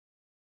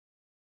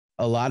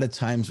a lot of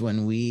times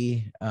when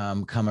we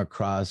come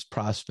across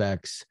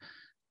prospects,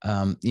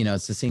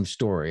 it's the same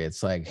story.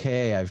 It's like,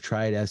 hey, I've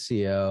tried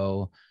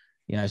SEO,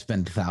 I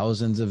spent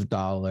thousands of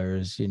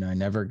dollars, I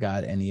never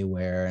got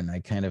anywhere. And I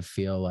kind of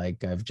feel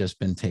like I've just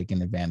been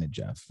taken advantage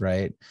of,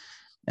 right?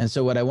 And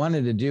so what I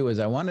wanted to do is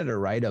I wanted to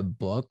write a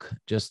book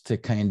just to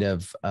kind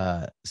of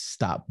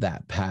stop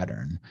that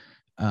pattern.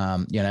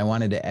 I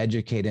wanted to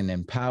educate and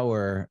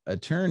empower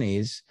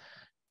attorneys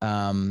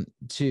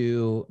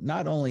to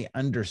not only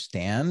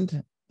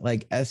understand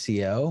like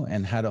SEO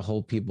and how to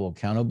hold people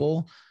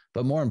accountable,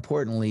 but more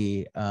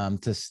importantly,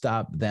 to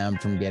stop them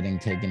from getting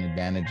taken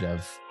advantage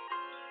of.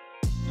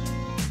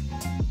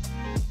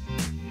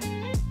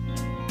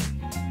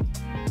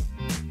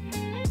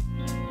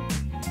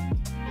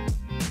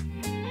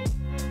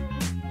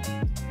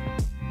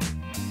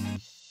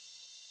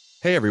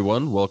 Hey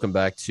everyone, welcome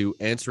back to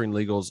Answering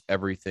Legal's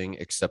Everything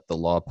Except the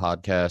Law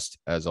podcast.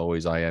 As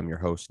always, I am your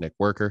host, Nick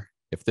Werker.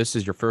 If this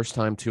is your first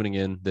time tuning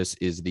in, this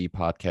is the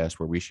podcast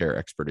where we share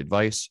expert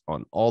advice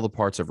on all the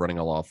parts of running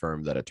a law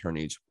firm that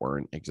attorneys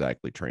weren't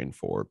exactly trained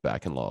for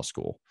back in law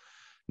school.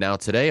 Now,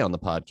 today on the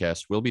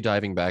podcast, we'll be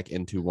diving back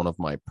into one of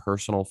my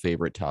personal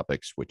favorite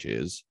topics, which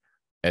is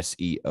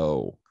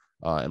SEO.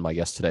 And my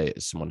guest today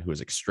is someone who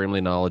is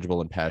extremely knowledgeable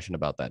and passionate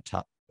about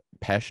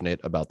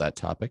that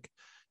topic.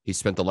 He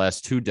spent the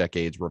last 2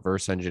 decades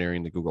reverse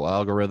engineering the Google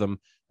algorithm,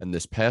 and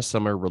this past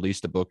summer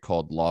released a book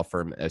called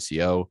Firm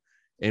SEO,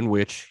 in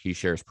which he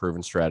shares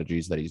proven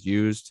strategies that he's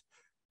used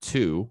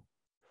to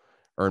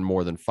earn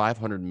more than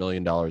 $500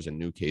 million in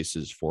new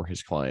cases for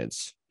his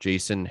clients.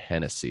 Jason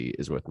Hennessey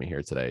is with me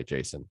here today.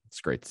 Jason,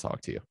 it's great to talk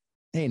to you.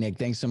 Hey, Nick,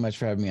 thanks so much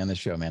for having me on the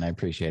show, man. I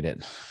appreciate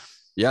it.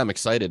 Yeah, I'm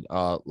excited.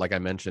 Like I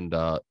mentioned,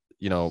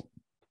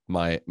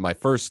 my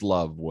first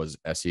love was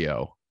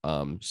SEO.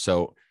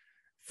 So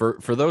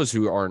for those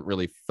who aren't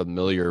really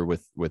familiar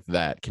with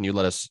that, can you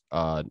let us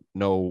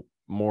know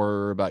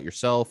more about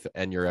yourself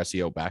and your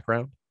SEO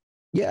background?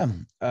 Yeah.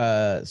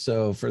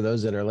 So for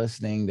those that are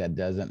listening that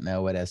doesn't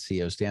know what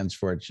SEO stands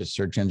for, it's just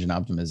search engine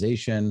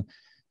optimization.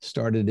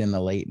 Started in the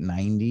late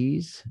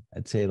 90s.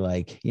 I'd say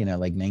like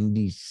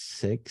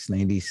 96,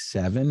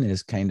 97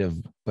 is kind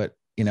of, but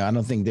I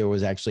don't think there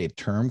was actually a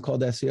term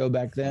called SEO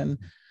back then.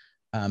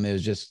 It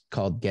was just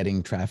called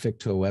getting traffic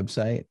to a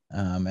website.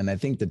 And I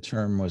think the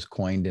term was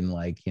coined in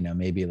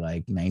maybe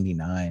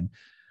 99.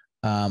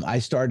 I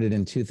started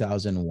in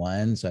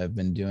 2001. So I've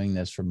been doing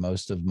this for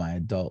most of my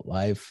adult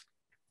life.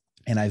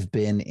 And I've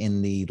been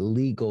in the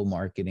legal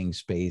marketing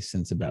space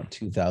since about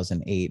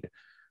 2008,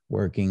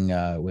 working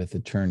with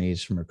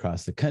attorneys from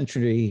across the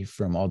country,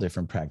 from all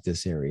different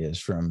practice areas,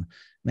 from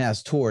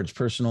mass torts,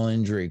 personal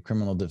injury,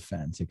 criminal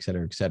defense, et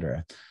cetera, et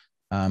cetera.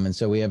 And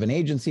so we have an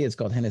agency. It's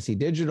called Hennessey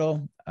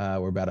Digital.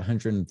 We're about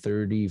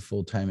 130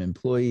 full-time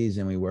employees,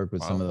 and we work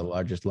with some of the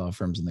largest law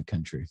firms in the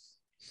country.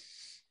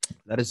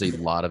 That is a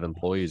lot of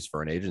employees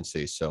for an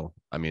agency. So,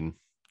 I mean,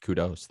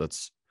 kudos.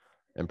 That's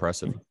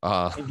impressive.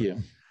 Thank you.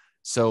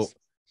 So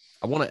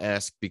I want to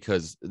ask,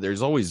 because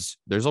there's always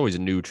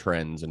new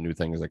trends and new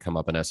things that come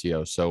up in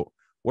SEO. So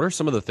what are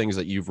some of the things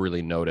that you've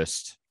really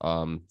noticed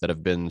that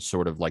have been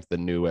sort of like the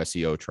new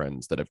SEO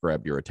trends that have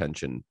grabbed your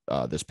attention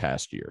this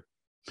past year?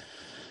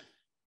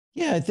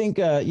 Yeah, I think,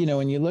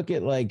 when you look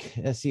at like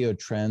SEO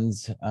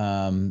trends,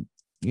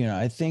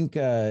 I think,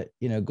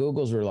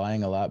 Google's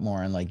relying a lot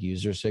more on like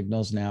user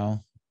signals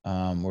now.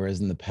 Whereas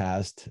in the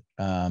past,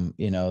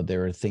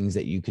 there are things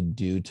that you could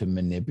do to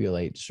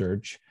manipulate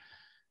search,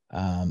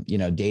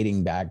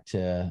 dating back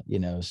to,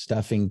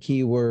 stuffing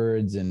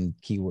keywords and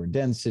keyword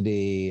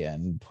density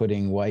and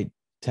putting white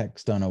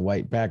text on a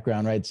white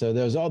background, right? So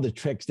there's all the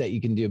tricks that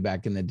you can do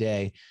back in the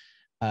day.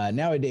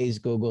 Nowadays,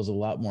 Google's a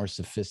lot more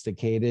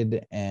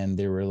sophisticated, and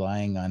they're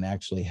relying on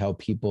actually how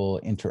people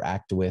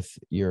interact with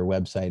your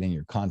website and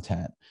your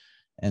content.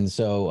 And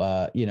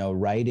so,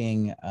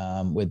 writing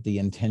with the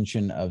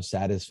intention of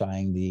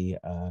satisfying the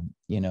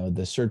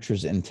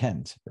searcher's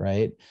intent,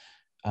 right?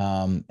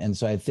 And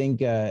so I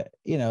think,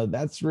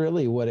 that's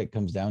really what it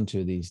comes down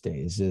to these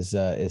days is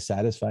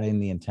satisfying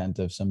the intent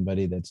of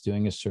somebody that's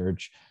doing a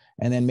search,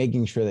 and then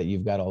making sure that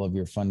you've got all of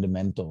your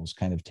fundamentals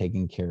kind of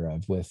taken care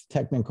of with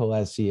technical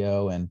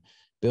SEO and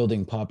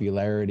building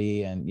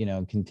popularity and,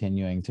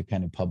 continuing to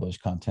kind of publish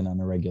content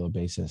on a regular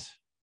basis.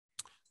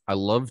 I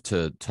love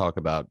to talk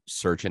about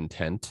search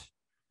intent.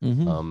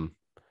 Mm-hmm.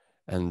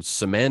 And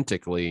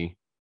semantically,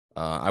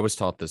 I was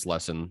taught this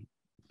lesson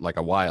like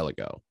a while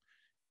ago,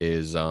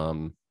 is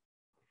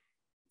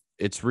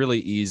it's really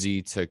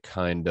easy to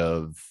kind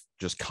of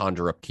just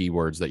conjure up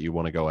keywords that you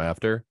want to go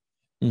after.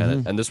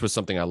 Mm-hmm. And this was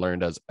something I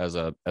learned as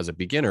a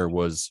beginner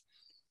was,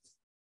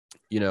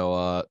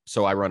 so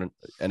I run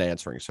an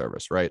answering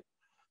service, right?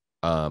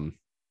 One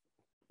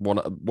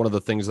of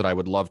the things that I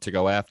would love to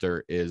go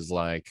after is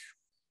like,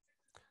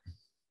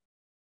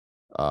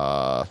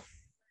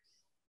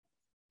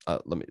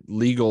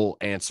 legal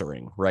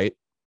answering, right?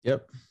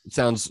 Yep. It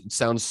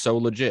sounds so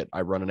legit.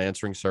 I run an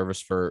answering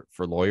service for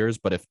lawyers,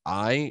 but if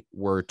I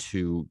were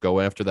to go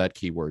after that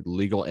keyword,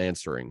 legal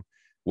answering,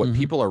 What Mhm.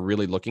 people are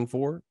really looking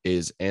for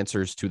is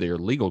answers to their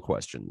legal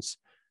questions.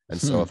 And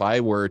so Hmm. if I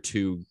were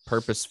to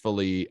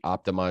purposefully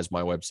optimize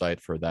my website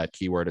for that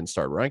keyword and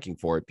start ranking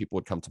for it, people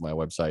would come to my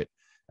website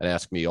and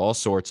ask me all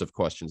sorts of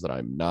questions that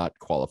I'm not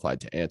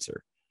qualified to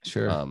answer.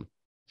 Sure. Um,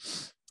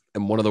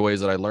 and one of the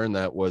ways that I learned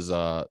that was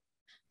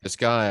this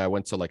guy, I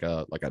went to like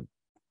a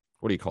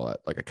what do you call it?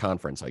 Like a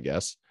conference, I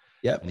guess.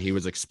 Yep. And he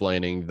was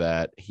explaining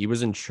that he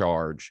was in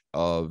charge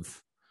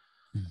of,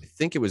 I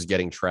think it was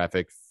getting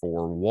traffic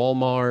for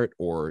Walmart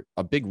or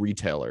a big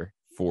retailer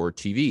for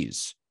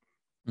TVs.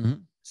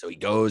 Mhm. So he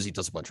goes, he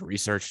does a bunch of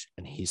research,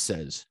 and he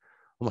says,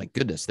 "Oh my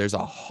goodness, there's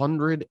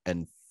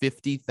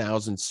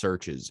 150,000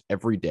 searches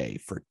every day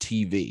for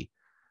TV.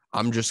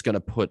 I'm just going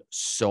to put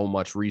so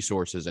much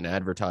resources in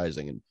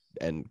advertising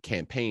and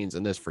campaigns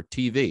and this for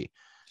TV."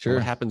 And what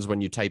Sure. happens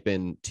when you type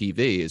in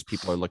TV is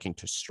people are looking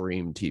to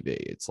stream TV.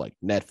 It's like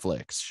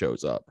Netflix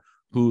shows up,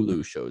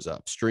 Hulu shows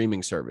up,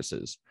 streaming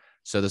services.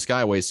 So this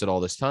guy wasted all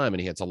this time,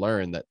 and he had to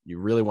learn that you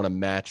really want to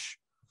match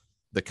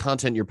the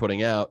content you're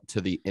putting out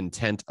to the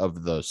intent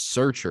of the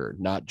searcher,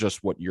 not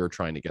just what you're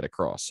trying to get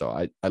across. So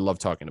I love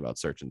talking about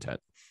search intent.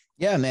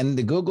 Yeah, and then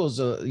the Google's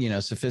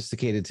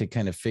sophisticated to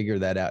kind of figure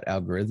that out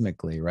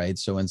algorithmically, right?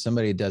 So when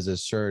somebody does a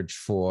search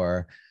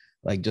for,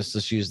 like, just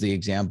let's use the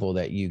example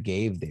that you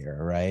gave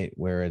there, right,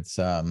 where it's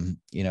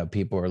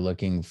people are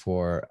looking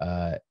for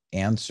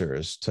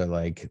answers to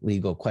like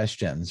legal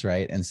questions,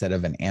 right, instead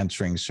of an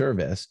answering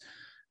service.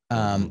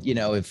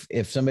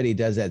 If somebody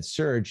does that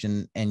search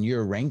and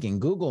you're ranking,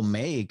 Google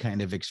may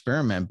kind of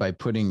experiment by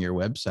putting your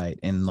website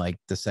in like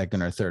the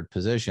second or third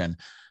position.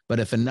 But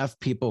if enough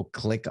people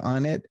click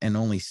on it and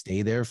only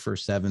stay there for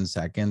 7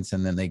 seconds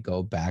and then they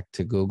go back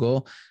to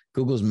Google,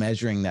 Google's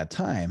measuring that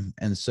time.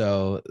 And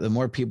so the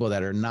more people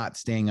that are not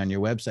staying on your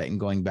website and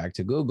going back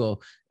to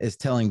Google is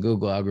telling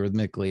Google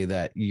algorithmically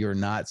that you're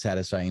not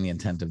satisfying the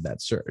intent of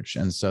that search.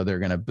 And so they're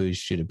going to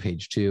boost you to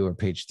page 2 or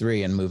page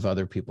 3 and move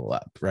other people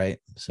up, right?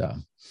 So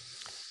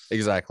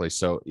Exactly.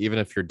 So even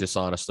if you're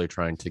dishonestly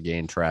trying to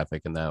gain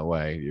traffic in that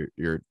way,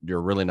 you're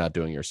really not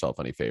doing yourself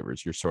any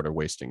favors. You're sort of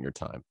wasting your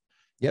time.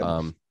 yep.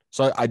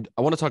 So I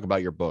want to talk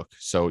about your book.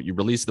 So you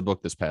released the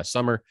book this past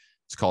summer.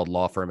 It's called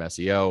Law Firm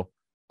SEO.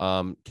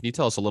 Can you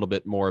tell us a little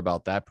bit more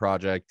about that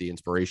project, the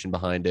inspiration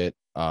behind it?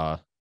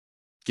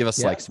 Give us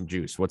Yeah. like some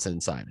juice. What's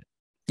inside it?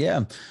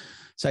 Yeah.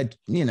 So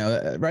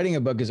writing a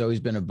book has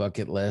always been a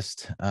bucket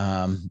list,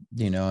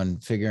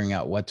 and figuring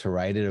out what to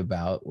write it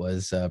about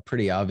was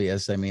pretty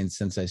obvious. I mean,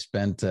 since I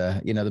spent,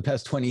 the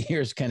past 20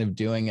 years kind of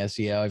doing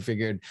SEO, I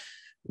figured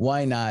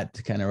why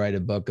not kind of write a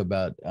book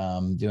about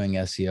doing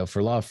SEO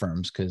for law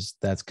firms? Because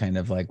that's kind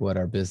of like what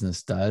our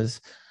business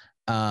does.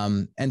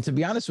 And to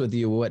be honest with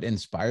you, what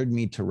inspired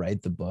me to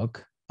write the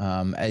book,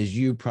 as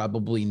you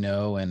probably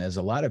know, and as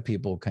a lot of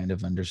people kind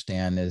of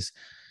understand, is,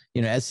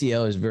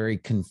 SEO is very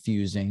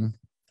confusing.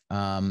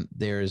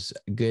 There's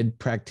good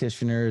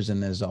practitioners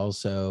and there's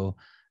also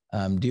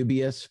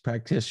dubious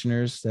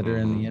practitioners that are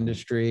in the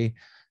industry.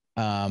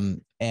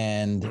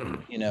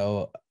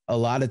 A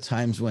lot of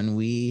times when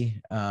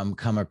we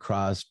come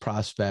across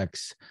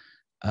prospects,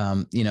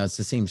 it's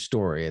the same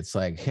story. It's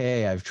like,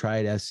 hey, I've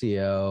tried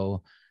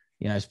SEO.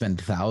 I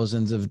spent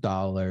thousands of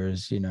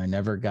dollars. I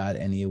never got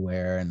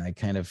anywhere. And I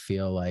kind of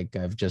feel like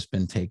I've just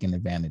been taken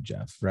advantage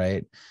of.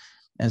 Right.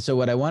 And so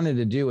what I wanted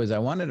to do is I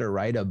wanted to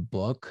write a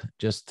book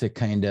just to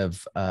kind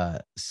of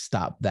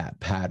stop that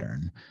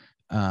pattern.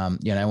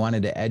 I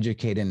wanted to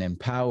educate and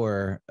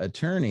empower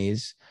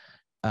attorneys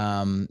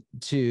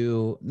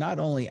to not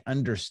only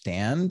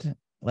understand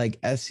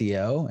like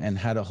SEO and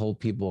how to hold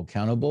people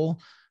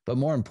accountable, but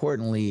more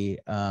importantly,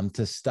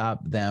 to stop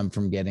them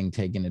from getting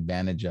taken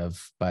advantage of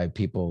by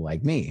people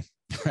like me.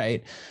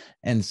 Right.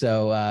 And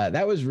so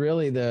that was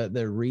really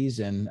the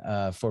reason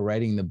for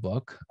writing the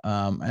book.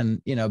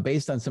 And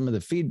based on some of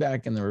the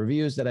feedback and the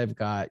reviews that I've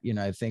got,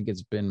 I think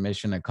it's been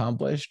mission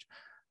accomplished.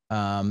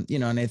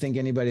 And I think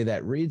anybody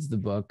that reads the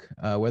book,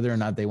 whether or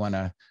not they want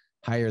to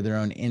hire their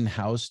own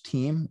in-house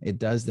team, it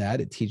does that.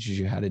 It teaches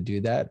you how to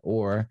do that.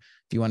 Or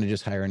if you want to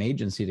just hire an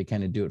agency to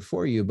kind of do it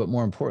for you, but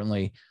more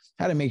importantly,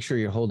 how to make sure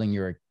you're holding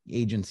your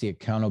agency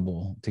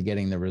accountable to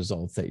getting the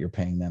results that you're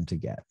paying them to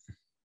get.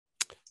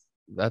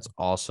 That's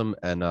awesome.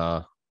 And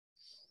I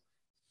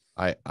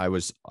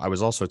was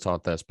also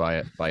taught this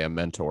by a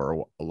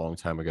mentor a long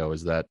time ago,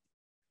 is that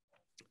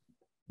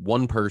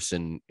one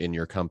person in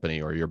your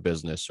company or your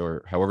business,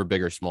 or however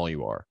big or small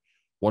you are,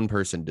 one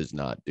person does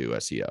not do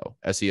SEO.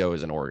 SEO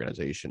is an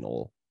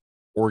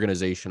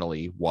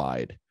organizationally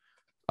wide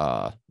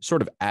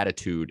sort of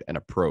attitude and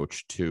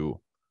approach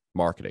to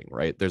marketing,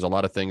 right? There's a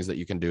lot of things that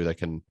you can do that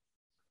can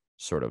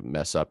sort of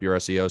mess up your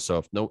SEO.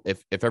 So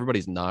if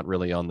everybody's not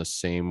really on the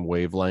same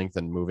wavelength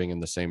and moving in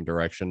the same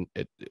direction,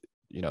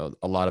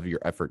 a lot of your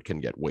effort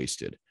can get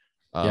wasted.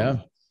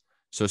 Yeah.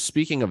 So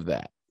speaking of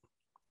that,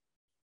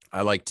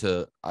 I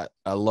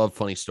love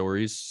funny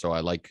stories. So I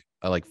like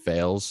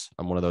fails.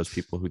 I'm one of those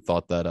people who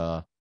thought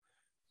that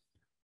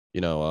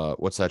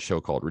what's that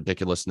show called?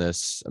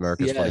 Ridiculousness,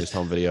 America's Funniest Yes.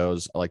 Home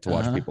Videos. I like to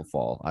watch people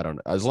fall. I don't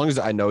know. As long as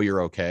I know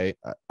you're okay,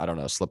 I don't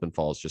know. Slip and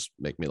falls just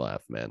make me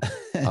laugh, man.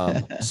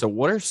 So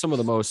what are some of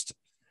the most,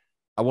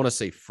 I want to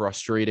say,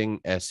 frustrating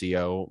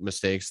SEO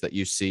mistakes that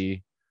you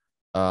see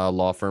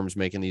law firms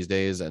making these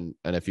days? And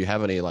if you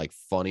have any like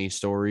funny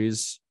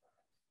stories,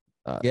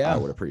 I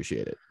would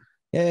appreciate it.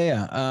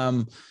 Yeah.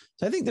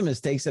 So I think the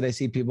mistakes that I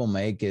see people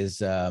make is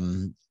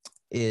hiring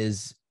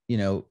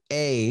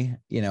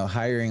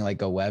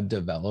like a web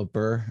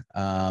developer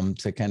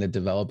to kind of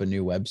develop a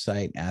new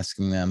website,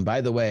 asking them,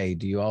 by the way,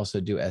 do you also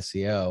do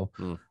SEO?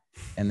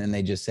 And then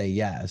they just say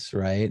yes,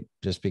 right?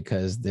 Just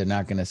because they're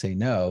not going to say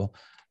no.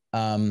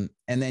 And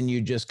then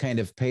you just kind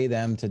of pay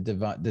them to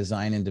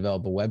design and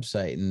develop a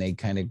website, and they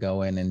kind of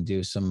go in and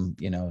do some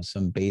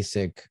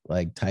basic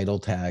like title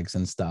tags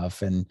and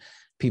stuff. And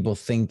people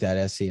think that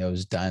SEO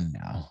is done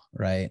now,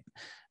 right?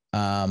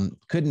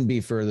 Couldn't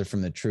be further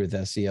from the truth.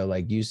 SEO,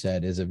 like you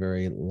said, is a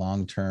very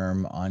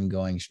long-term,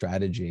 ongoing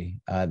strategy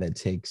that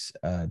takes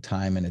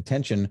time and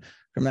attention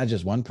from not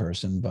just one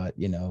person, but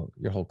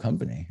your whole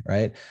company,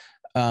 right?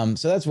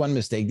 So that's one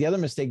mistake. The other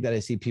mistake that I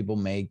see people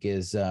make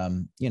is,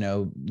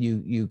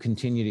 you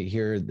continue to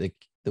hear the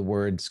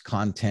words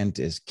content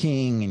is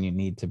king, and you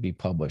need to be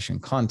publishing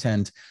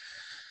content.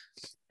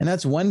 And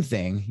that's one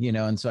thing,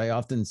 and so I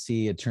often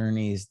see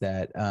attorneys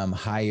that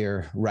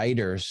hire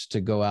writers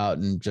to go out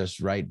and just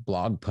write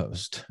blog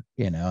posts,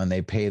 and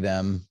they pay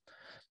them,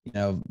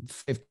 $50,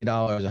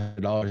 $100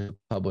 to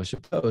publish a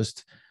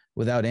post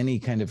without any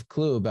kind of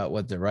clue about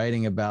what they're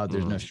writing about.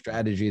 There's no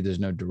strategy, there's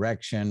no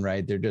direction,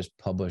 right? They're just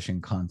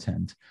publishing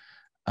content.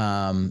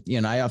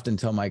 I often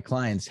tell my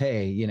clients,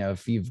 hey,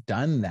 if you've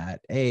done that,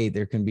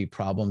 there can be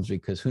problems,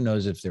 because who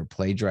knows if they're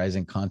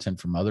plagiarizing content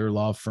from other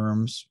law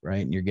firms,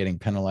 right? And you're getting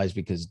penalized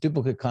because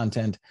duplicate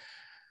content,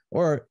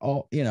 or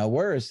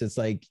worse, it's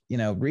like,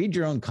 read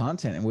your own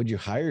content, and would you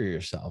hire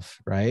yourself,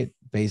 right?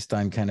 Based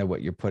on kind of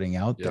what you're putting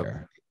out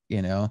there,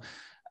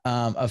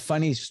 a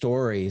funny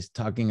story is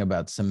talking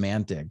about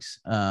semantics.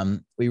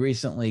 We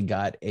recently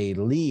got a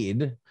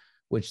lead,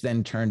 which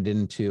then turned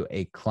into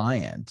a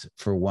client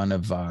for one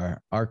of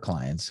our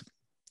clients.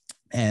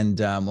 And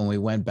when we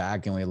went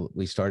back and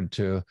we started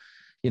to,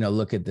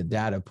 look at the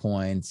data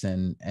points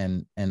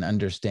and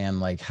understand,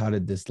 like, how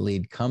did this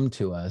lead come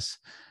to us?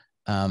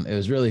 It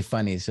was really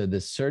funny. So the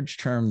search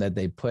term that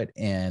they put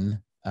in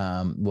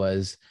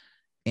was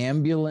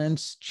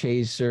ambulance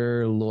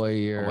chaser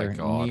lawyer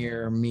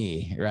near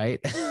me,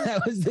 right?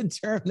 That was the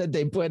term that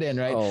they put in,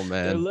 right? Oh,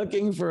 man. They're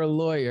looking for a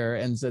lawyer,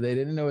 and so they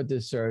didn't know what to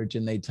search,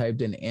 and they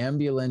typed in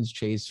ambulance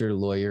chaser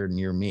lawyer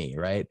near me,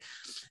 right?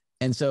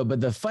 And so,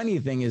 but the funny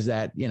thing is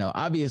that,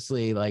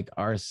 obviously, like,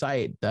 our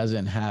site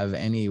doesn't have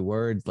any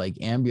words like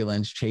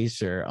ambulance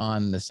chaser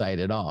on the site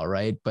at all,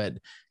 right? But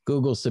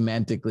Google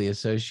semantically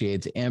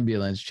associates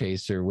ambulance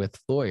chaser with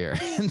lawyer.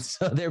 And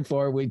so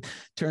therefore we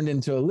turned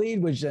into a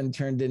lead, which then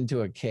turned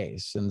into a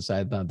case. And so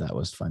I thought that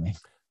was funny.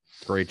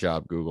 Great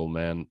job, Google,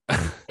 man.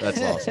 That's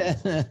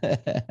awesome.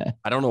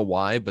 I don't know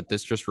why, but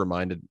this just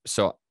reminded.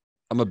 So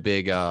I'm a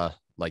big,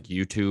 like,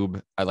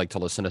 YouTube. I like to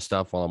listen to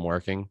stuff while I'm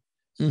working.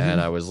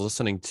 And I was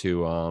listening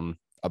to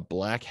a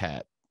Black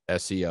Hat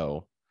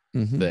SEO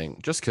thing,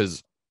 just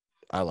because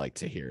I like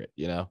to hear it,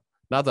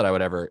 not that I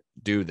would ever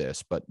do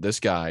this, but this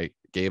guy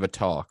gave a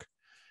talk.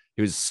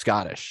 He was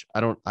Scottish.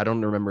 I don't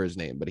remember his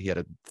name, but he had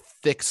a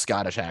thick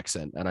Scottish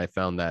accent, and I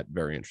found that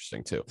very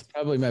interesting too. It's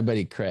probably my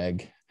buddy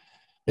Craig.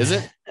 Is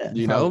it? Do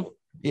you know?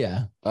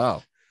 Yeah.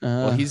 Oh,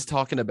 well, he's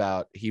talking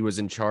about, he was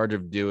in charge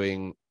of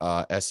doing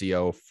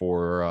SEO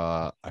for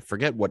I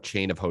forget what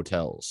chain of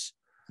hotels.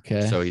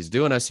 Okay. So he's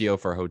doing SEO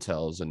for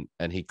hotels,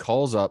 and he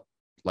calls up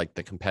like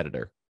the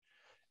competitor,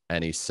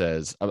 and he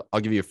says, I'll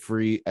give you a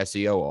free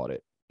SEO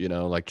audit,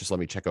 like, just let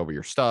me check over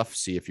your stuff,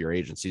 see if your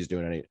agency's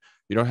doing any,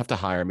 you don't have to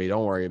hire me,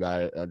 don't worry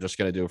about it, I'm just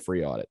going to do a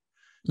free audit.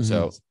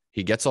 So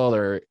he gets all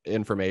their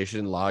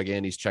information, log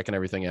in, he's checking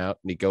everything out,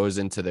 and he goes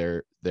into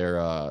their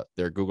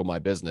Google My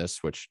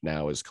Business, which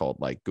now is called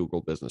like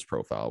Google Business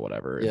Profile,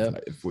 whatever,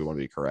 if we want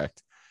to be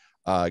correct,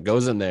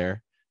 goes in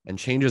there and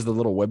changes the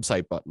little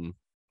website button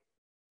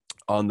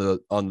on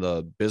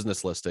the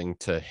business listing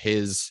to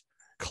his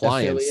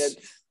clients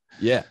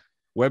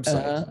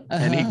website.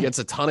 And he gets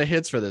a ton of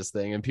hits for this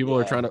thing, and people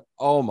are trying to,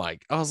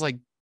 I was like,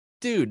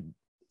 dude,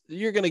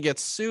 you're gonna get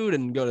sued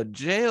and go to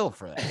jail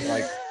for that.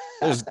 Like,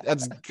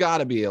 that's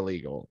gotta be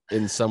illegal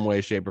in some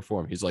way, shape, or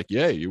form. He's like,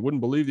 yeah, you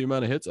wouldn't believe the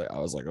amount of hits. I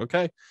was like,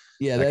 okay,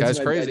 yeah, that guy's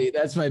crazy.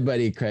 That's my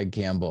buddy Craig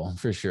Campbell,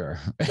 for sure.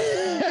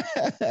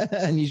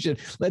 And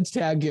let's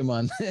tag him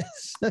on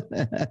this.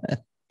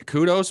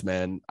 Kudos,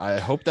 man. I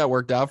hope that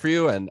worked out for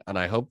you, and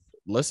I hope,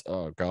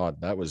 oh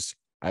God, that was,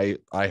 I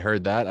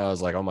heard that, I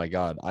was like, oh my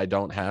God, I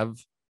don't have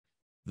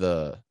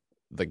the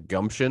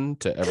gumption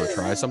to ever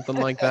try something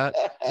like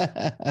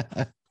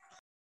that.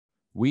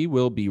 We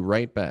will be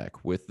right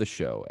back with the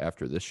show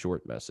after this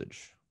short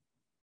message.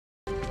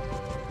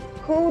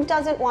 Who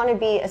doesn't want to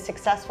be a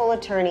successful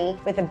attorney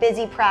with a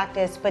busy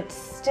practice, but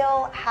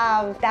still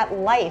have that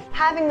life,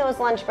 having those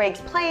lunch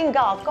breaks, playing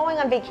golf, going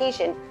on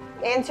vacation?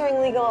 Answering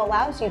Legal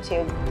allows you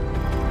to.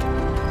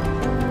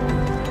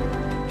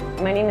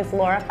 My name is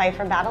Laura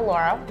Pfeiffer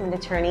Battaloro. I'm an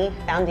attorney,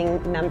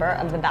 founding member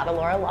of the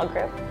Battaloro Law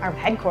Group. Our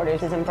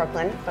headquarters is in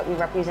Brooklyn, but we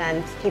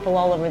represent people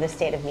all over the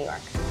state of New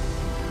York.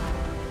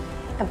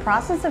 The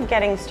process of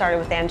getting started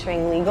with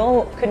Answering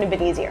Legal couldn't have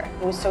been easier.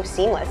 It was so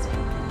seamless.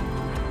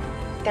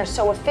 They're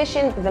so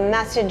efficient. The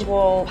message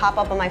will pop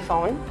up on my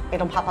phone.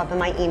 It'll pop up in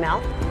my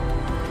email.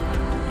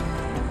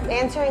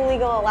 Answering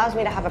Legal allows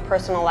me to have a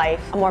personal life,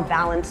 a more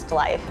balanced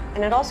life,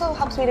 and it also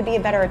helps me to be a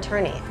better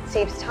attorney. It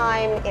saves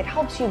time, it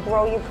helps you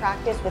grow your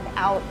practice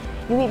without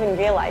you even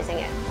realizing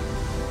it.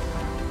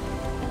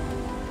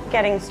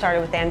 Getting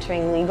started with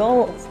Answering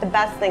Legal, it's the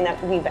best thing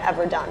that we've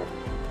ever done.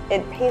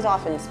 It pays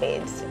off in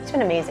spades. It's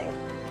been amazing.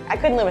 I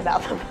couldn't live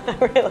without them,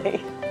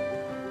 really.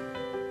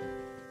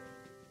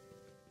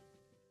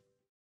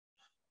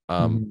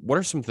 What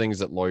are some things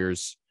that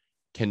lawyers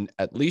can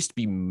at least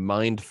be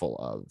mindful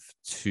of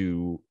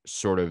to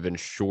sort of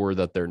ensure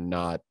that they're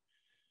not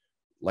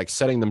like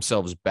setting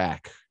themselves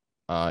back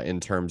in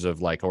terms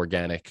of like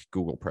organic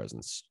Google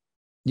presence?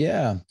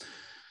 Yeah.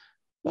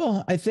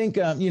 Well, I think,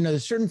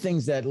 there's certain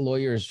things that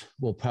lawyers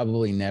will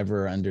probably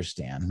never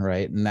understand,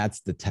 right? And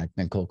that's the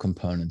technical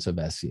components of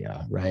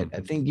SEO, right? I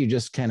think you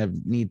just kind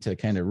of need to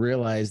kind of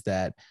realize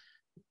that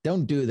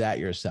don't do that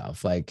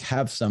yourself. Like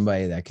have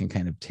somebody that can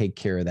kind of take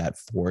care of that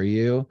for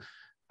you.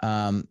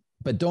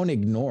 But don't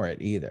ignore it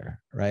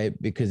either, right?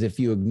 Because if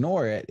you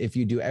ignore it, if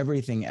you do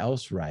everything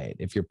else right,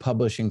 if you're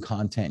publishing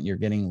content, you're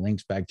getting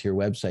links back to your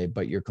website,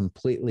 but you're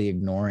completely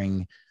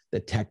ignoring the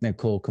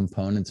technical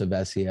components of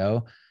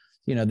SEO,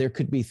 there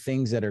could be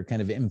things that are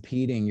kind of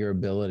impeding your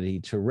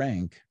ability to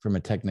rank from a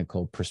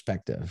technical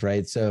perspective,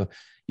 right? So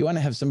you want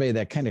to have somebody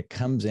that kind of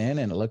comes in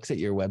and looks at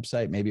your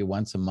website maybe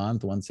once a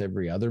month, once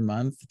every other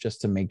month,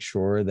 just to make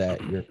sure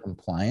that you're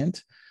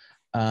compliant.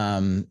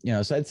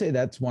 So I'd say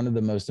that's one of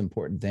the most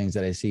important things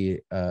that I see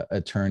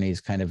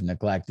attorneys kind of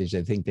neglect is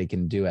they think they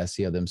can do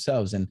SEO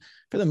themselves. And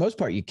for the most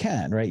part, you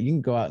can, right? You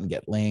can go out and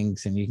get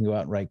links and you can go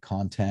out and write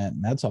content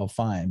and that's all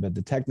fine. But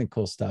the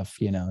technical stuff,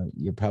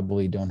 you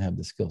probably don't have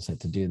the skill set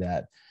to do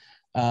that.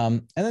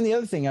 And then the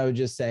other thing I would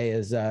just say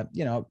is,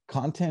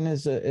 content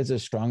is a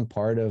strong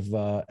part of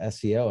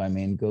SEO. I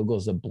mean,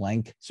 Google's a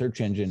blank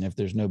search engine if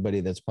there's nobody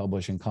that's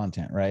publishing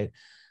content, right?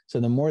 So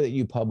the more that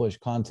you publish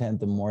content,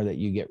 the more that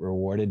you get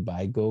rewarded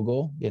by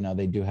Google.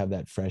 They do have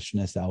that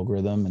freshness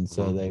algorithm. And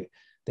so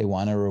they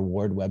want to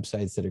reward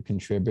websites that are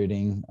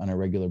contributing on a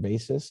regular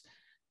basis.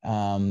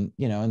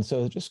 And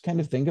so just kind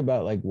of think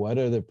about like, what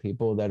are the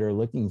people that are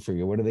looking for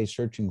you? What are they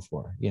searching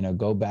for?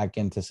 Go back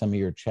into some of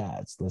your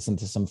chats, listen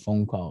to some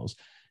phone calls,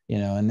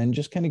 and then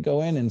just kind of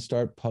go in and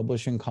start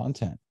publishing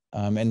content.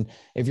 And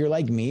if you're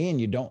like me and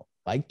you don't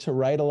like to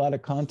write a lot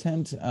of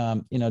content,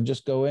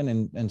 just go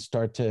in and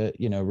start to,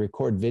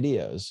 record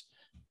videos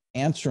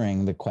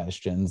answering the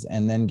questions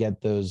and then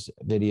get those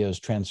videos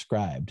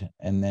transcribed.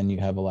 And then you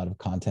have a lot of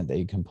content that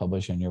you can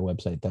publish on your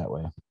website that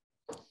way.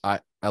 I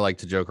like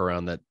to joke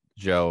around that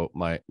Joe,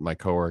 my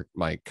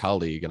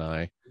colleague and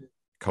I,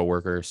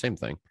 coworker, same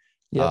thing.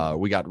 Yep.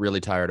 We got really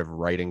tired of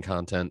writing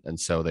content. And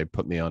so they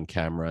put me on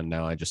camera and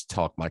now I just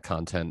talk my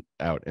content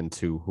out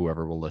into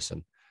whoever will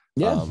listen.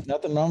 Yeah,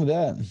 nothing wrong with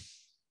that.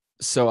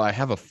 So I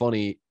have a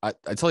funny, I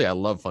tell you, I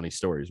love funny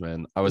stories,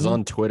 man. I was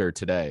on Twitter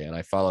today and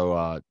I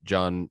follow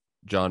John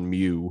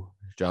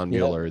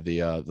Mueller,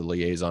 the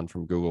liaison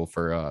from Google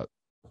for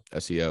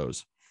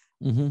SEOs.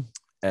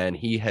 And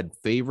he had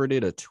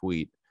favorited a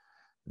tweet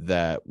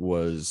that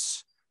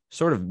was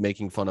sort of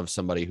making fun of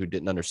somebody who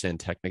didn't understand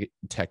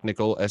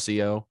technical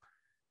SEO.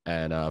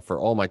 And for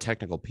all my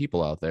technical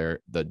people out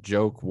there, the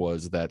joke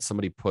was that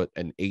somebody put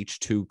an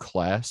H2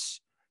 class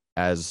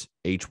as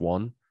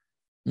H1.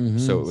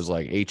 So it was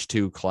like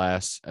H2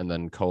 class and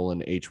then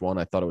colon H1.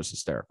 I thought it was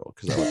hysterical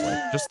because I was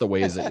like, just the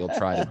ways that you'll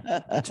try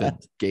to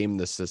game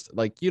the system.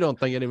 Like, you don't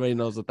think anybody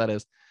knows what that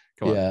is?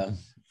 Come on.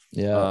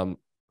 Yeah.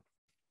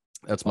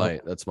 That's my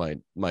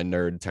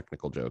nerd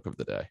technical joke of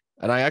the day.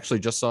 And I actually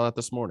just saw it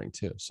this morning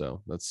too.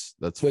 So that's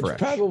which fresh.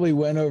 Probably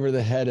went over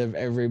the head of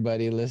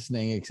everybody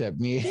listening except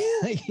me.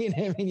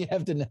 You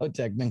have to know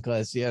technical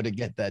SEO to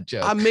get that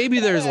joke. Maybe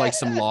there's like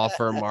some law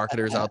firm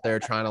marketers out there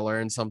trying to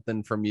learn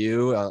something from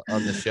you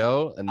on the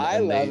show. And I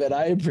love it.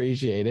 I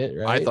appreciate it.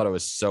 Right? I thought it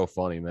was so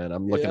funny, man.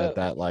 I'm looking at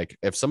that. Like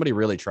if somebody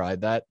really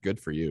tried that, good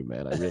for you,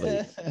 man.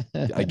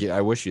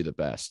 I wish you the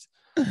best.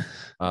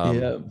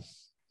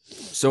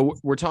 So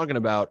we're talking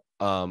about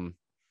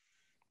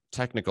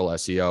technical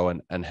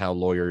SEO and how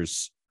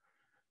lawyers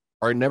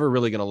are never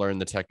really going to learn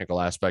the technical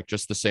aspect,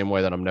 just the same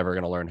way that I'm never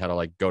going to learn how to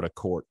like go to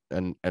court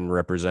and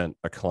represent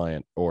a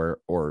client or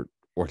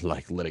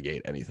like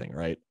litigate anything.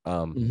 Right.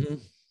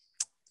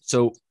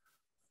 So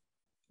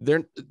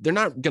they're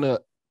not going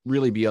to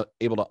really be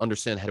able to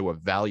understand how to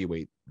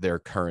evaluate their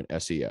current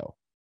SEO.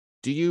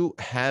 Do you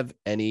have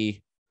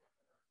any,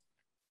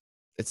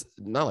 it's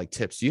not like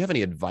tips. Do you have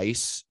any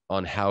advice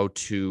on how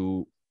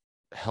to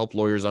help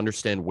lawyers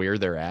understand where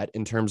they're at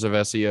in terms of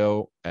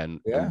SEO and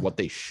what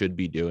they should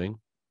be doing?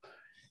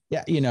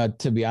 Yeah.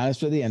 To be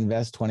honest with you,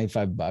 invest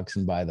 $25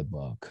 and buy the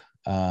book.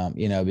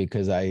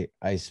 because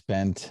I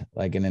spent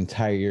like an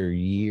entire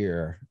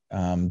year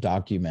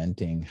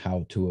documenting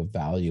how to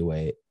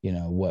evaluate,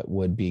 what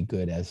would be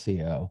good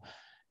SEO.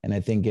 And I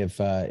think if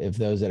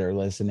those that are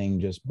listening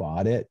just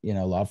bought it,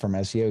 Law Firm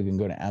SEO, you can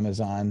go to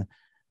Amazon.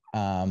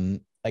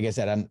 Like I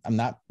said, I'm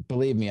not,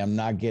 believe me, I'm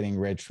not getting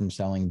rich from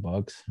selling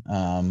books,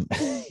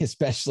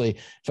 especially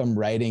if I'm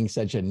writing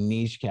such a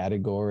niche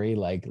category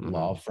like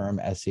Law Firm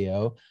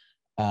SEO.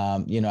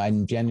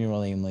 I'm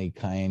genuinely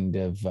kind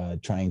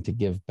of trying to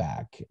give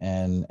back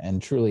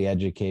and truly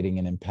educating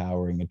and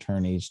empowering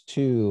attorneys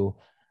to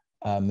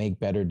make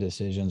better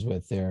decisions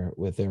with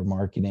their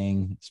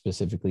marketing,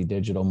 specifically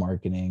digital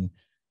marketing,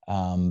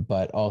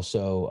 but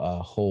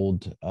also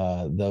hold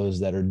those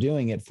that are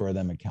doing it for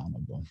them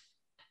accountable.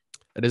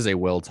 It is a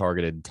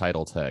well-targeted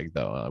title tag,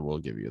 though. I will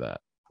give you that.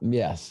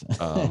 Yes.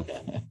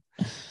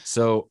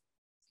 So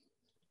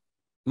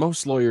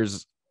most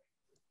lawyers,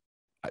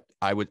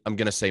 I'm going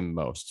to say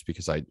most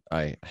because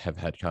I have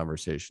had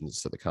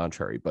conversations to the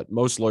contrary, but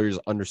most lawyers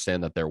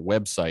understand that their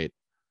website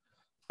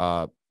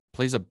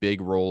plays a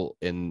big role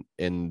in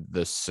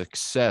the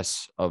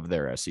success of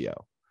their SEO.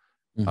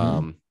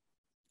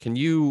 Can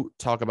you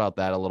talk about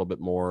that a little bit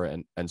more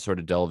and sort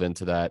of delve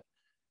into that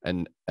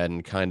and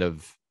kind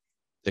of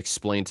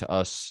explain to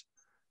us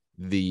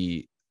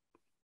the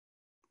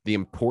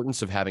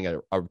importance of having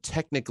a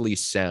technically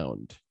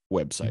sound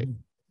website?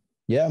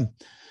 Yeah.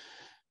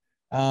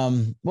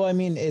 Well, I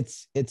mean,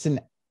 it's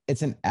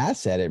an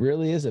asset. It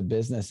really is a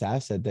business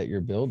asset that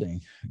you're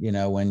building,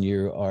 when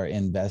you are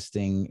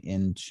investing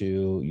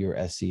into your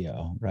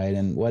SEO, right?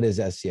 And what is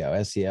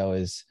SEO?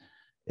 SEO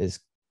is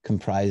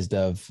comprised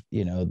of,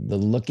 the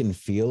look and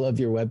feel of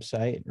your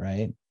website,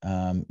 right?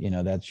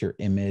 That's your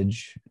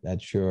image,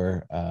 that's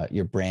your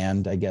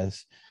brand, I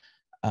guess.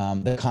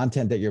 The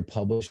content that you're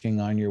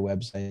publishing on your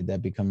website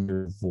that becomes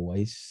your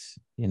voice,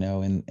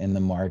 in the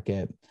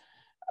market.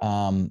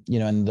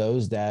 And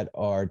those that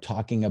are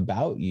talking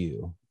about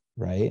you,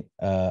 right,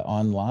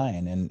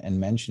 online and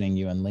mentioning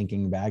you and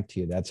linking back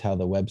to you. That's how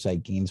the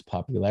website gains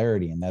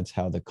popularity. And that's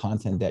how the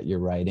content that you're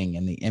writing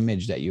and the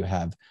image that you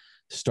have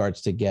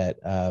starts to get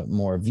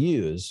more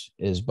views,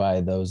 is by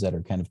those that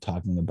are kind of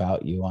talking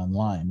about you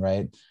online,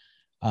 right?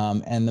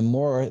 And the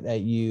more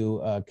that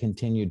you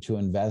continue to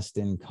invest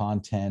in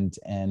content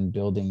and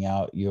building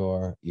out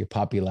your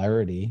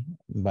popularity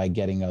by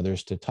getting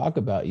others to talk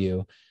about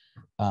you,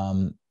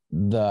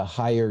 the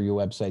higher your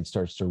website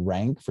starts to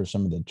rank for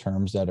some of the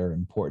terms that are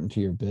important to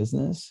your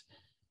business,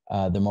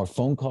 the more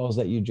phone calls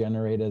that you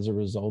generate as a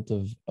result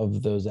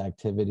of those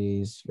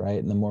activities, right?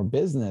 And the more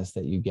business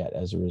that you get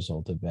as a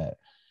result of it.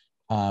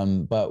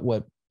 But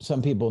what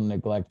some people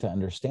neglect to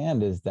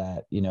understand is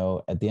that,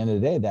 at the end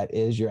of the day, that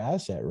is your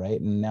asset,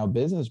 right? And now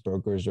business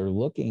brokers are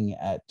looking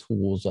at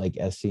tools like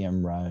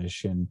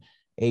SEMrush and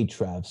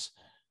Ahrefs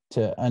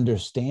to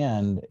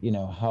understand,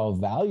 how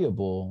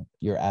valuable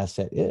your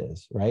asset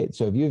is, right?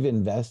 So if you've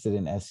invested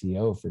in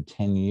SEO for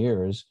 10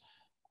 years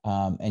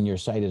and your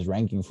site is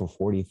ranking for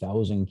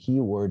 40,000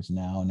 keywords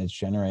now and it's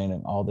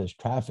generating all this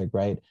traffic,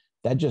 right?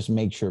 That just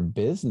makes your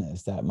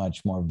business that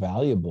much more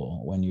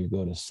valuable when you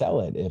go to sell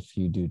it, if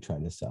you do try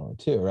to sell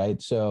it too,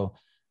 right? So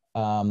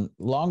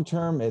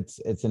long-term, it's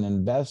an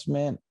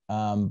investment,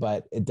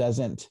 but it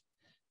doesn't,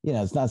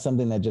 it's not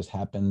something that just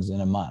happens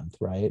in a month,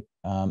 right?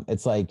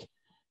 It's like,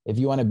 if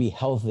you want to be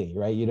healthy,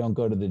 right? You don't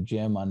go to the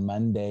gym on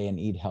Monday and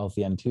eat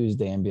healthy on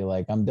Tuesday and be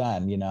like, I'm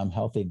done, I'm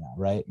healthy now,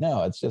 right?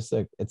 No, it's just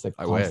it's a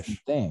constant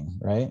thing,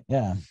 right?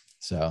 Yeah.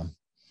 So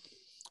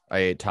I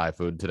ate Thai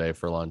food today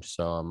for lunch,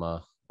 so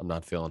I'm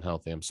not feeling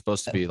healthy. I'm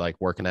supposed to be like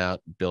working out,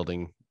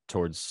 building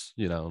towards,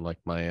 like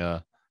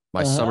my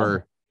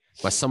summer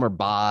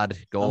bod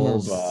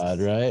goals. Summer bod,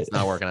 right? It's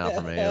not working out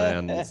for me,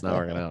 man. It's not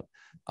working out.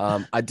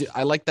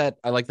 I like that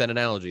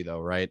analogy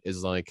though, right?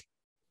 Is like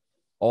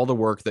all the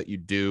work that you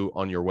do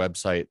on your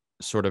website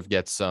sort of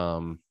gets,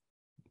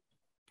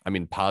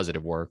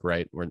 positive work,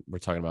 right? We're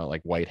talking about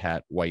like white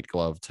hat, white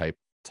glove type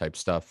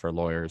stuff for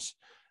lawyers.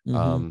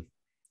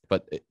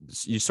 But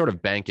you sort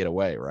of bank it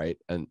away, right?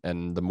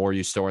 And the more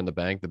you store in the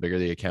bank, the bigger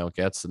the account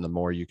gets, and the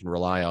more you can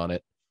rely on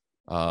it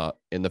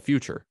in the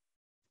future.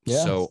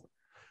 Yeah. So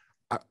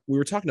we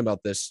were talking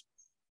about this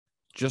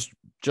just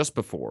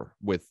before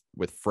with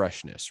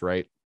freshness,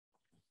 right?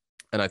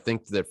 And I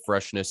think that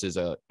freshness is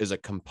a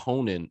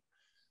component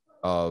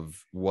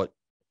of what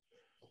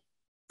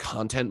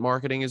content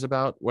marketing is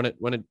about when it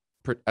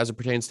as it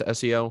pertains to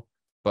SEO.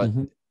 But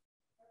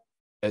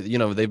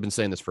they've been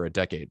saying this for a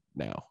decade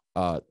now.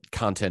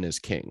 Content is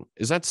king.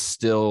 Is that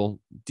still,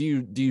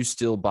 do you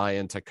still buy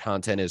into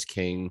content is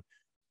king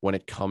when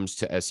it comes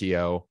to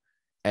SEO?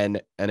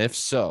 And if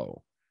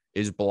so,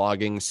 is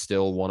blogging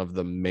still one of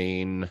the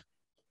main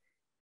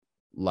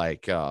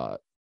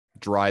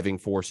driving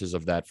forces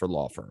of that for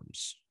law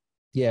firms?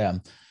 Yeah.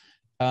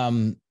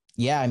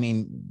 Yeah. I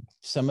mean,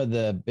 some of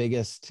the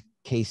biggest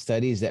case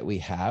studies that we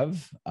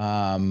have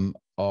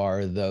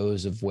are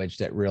those of which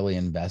that really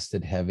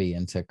invested heavy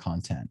into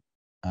content.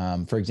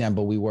 For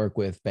example, we work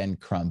with Ben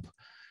Crump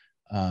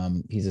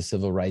He's a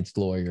civil rights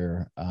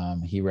lawyer.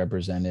 He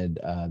represented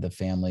the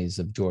families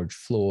of George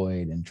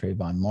Floyd and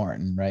Trayvon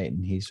Martin, right?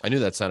 And I knew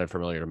that sounded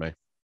familiar to me.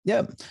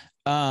 Yep.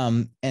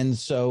 And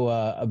so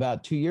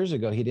about 2 years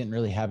ago, he didn't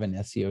really have an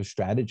SEO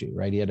strategy,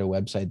 right? He had a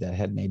website that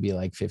had maybe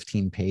like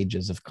 15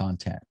 pages of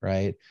content,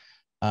 right?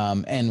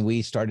 And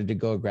we started to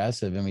go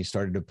aggressive, and we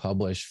started to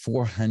publish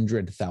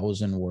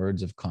 400,000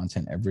 words of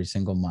content every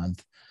single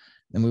month.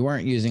 And we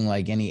weren't using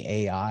like any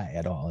AI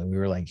at all. We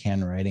were like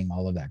handwriting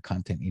all of that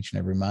content each and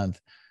every month.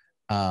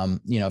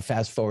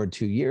 Fast forward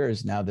 2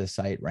 years, now the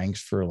site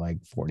ranks for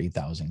like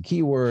 40,000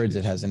 keywords.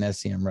 It has an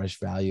SEM rush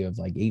value of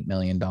like $8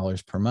 million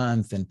per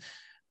month. And,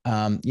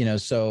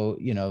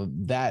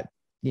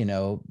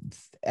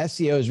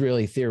 SEO is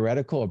really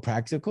theoretical or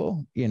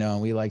practical,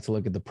 and we like to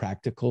look at the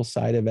practical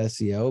side of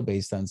SEO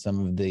based on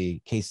some of the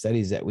case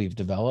studies that we've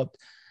developed.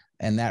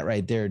 And that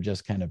right there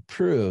just kind of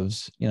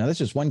proves, that's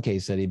just one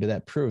case study, but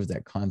that proves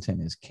that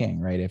content is king,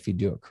 right? If you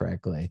do it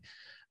correctly.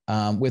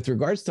 With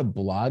regards to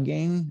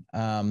blogging,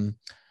 I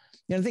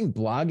think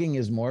blogging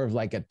is more of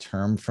like a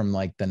term from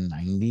like the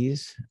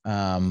 90s.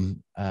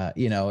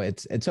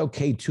 It's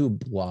okay to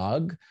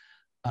blog,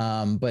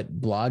 but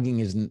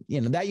blogging isn't,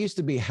 that used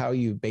to be how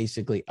you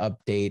basically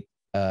update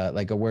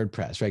like a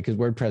WordPress, right? Because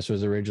WordPress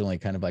was originally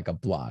kind of like a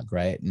blog,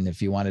 right? And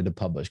if you wanted to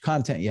publish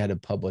content, you had to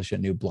publish a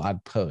new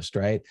blog post,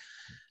 right?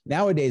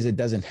 Nowadays, it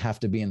doesn't have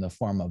to be in the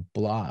form of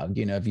blog.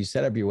 If you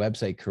set up your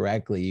website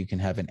correctly, you can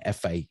have an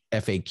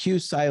FAQ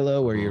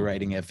silo where you're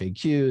writing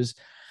FAQs.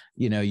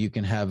 You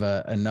can have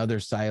another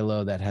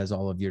silo that has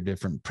all of your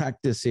different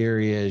practice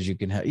areas. You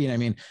can have,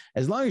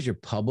 as long as you're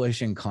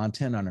publishing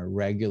content on a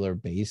regular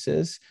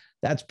basis,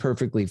 that's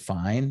perfectly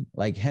fine.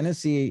 Like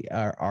Hennessey,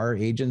 our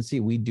agency,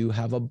 we do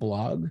have a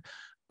blog,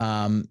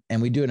 and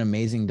we do an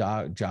amazing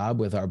job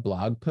with our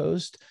blog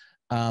post.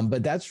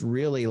 But that's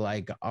really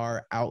like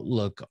our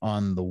outlook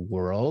on the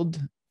world.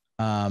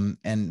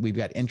 And we've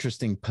got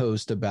interesting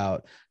posts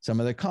about some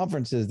of the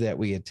conferences that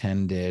we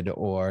attended,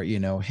 or,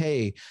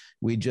 hey,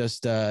 we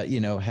just,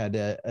 had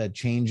a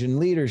change in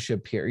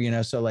leadership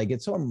here, so like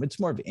it's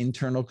more of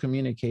internal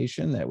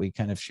communication that we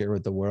kind of share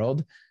with the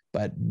world.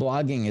 But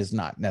blogging is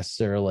not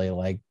necessarily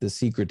like the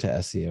secret to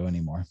SEO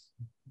anymore.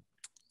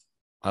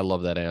 I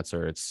love that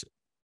answer.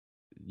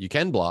 You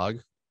can blog.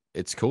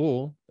 It's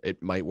cool.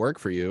 It might work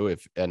for you.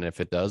 If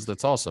it does,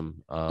 that's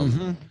awesome.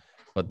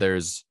 But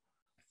there's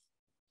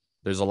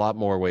a lot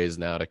more ways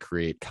now to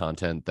create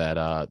content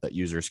that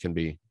users can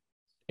be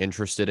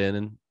interested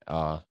in,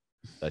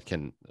 that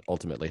can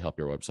ultimately help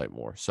your website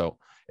more. So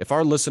if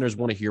our listeners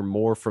want to hear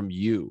more from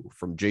you,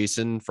 from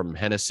Jason, from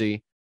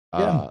Hennessey,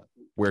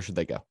 where should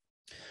they go?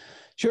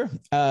 Sure.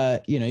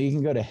 You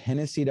can go to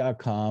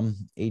Hennessey.com,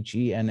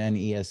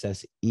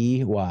 Hennessey.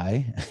 You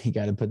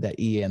got to put that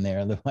E in there.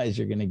 Otherwise,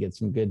 you're going to get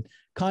some good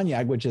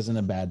cognac, which isn't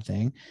a bad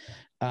thing.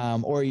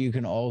 Or you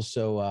can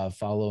also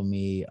follow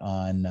me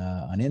on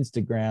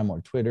Instagram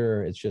or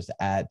Twitter. It's just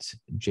at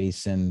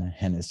Jason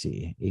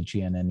Hennessey,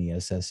 Hennessey.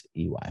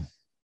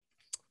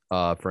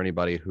 For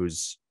anybody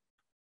who's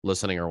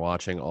listening or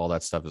watching, all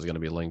that stuff is going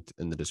to be linked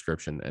in the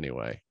description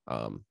anyway.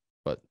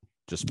 But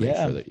just make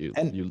sure that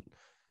you.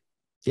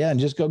 Yeah, and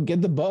just go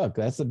get the book.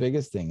 That's the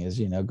biggest thing is,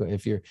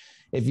 if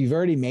you've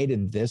already made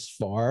it this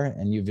far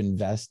and you've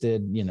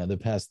invested, the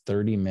past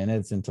 30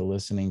 minutes into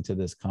listening to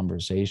this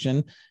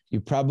conversation,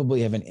 you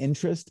probably have an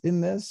interest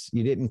in this.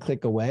 You didn't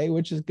click away,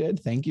 which is good.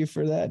 Thank you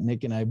for that.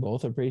 Nick and I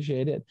both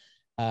appreciate it.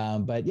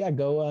 But yeah,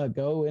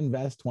 go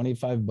invest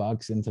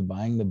 $25 into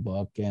buying the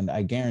book. And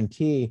I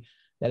guarantee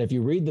that if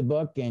you read the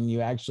book and you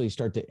actually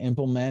start to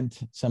implement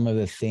some of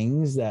the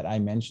things that I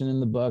mentioned in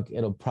the book,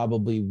 it'll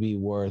probably be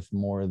worth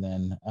more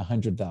than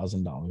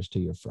 $100,000 to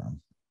your firm.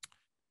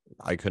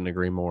 I couldn't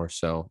agree more.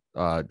 So,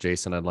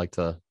 Jason, I'd like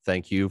to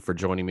thank you for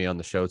joining me on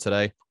the show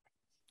today.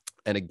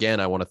 And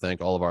again, I want to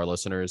thank all of our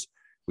listeners.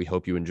 We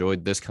hope you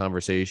enjoyed this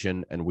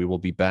conversation, and we will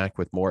be back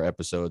with more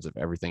episodes of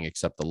Everything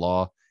Except the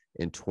Law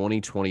in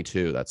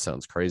 2022. That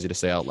sounds crazy to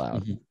say out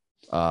loud.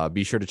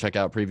 Be sure to check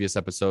out previous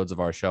episodes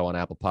of our show on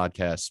Apple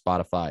Podcasts,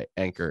 Spotify,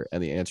 Anchor,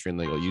 and the Answering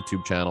Legal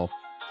YouTube channel.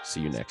 See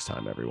you next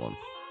time, everyone.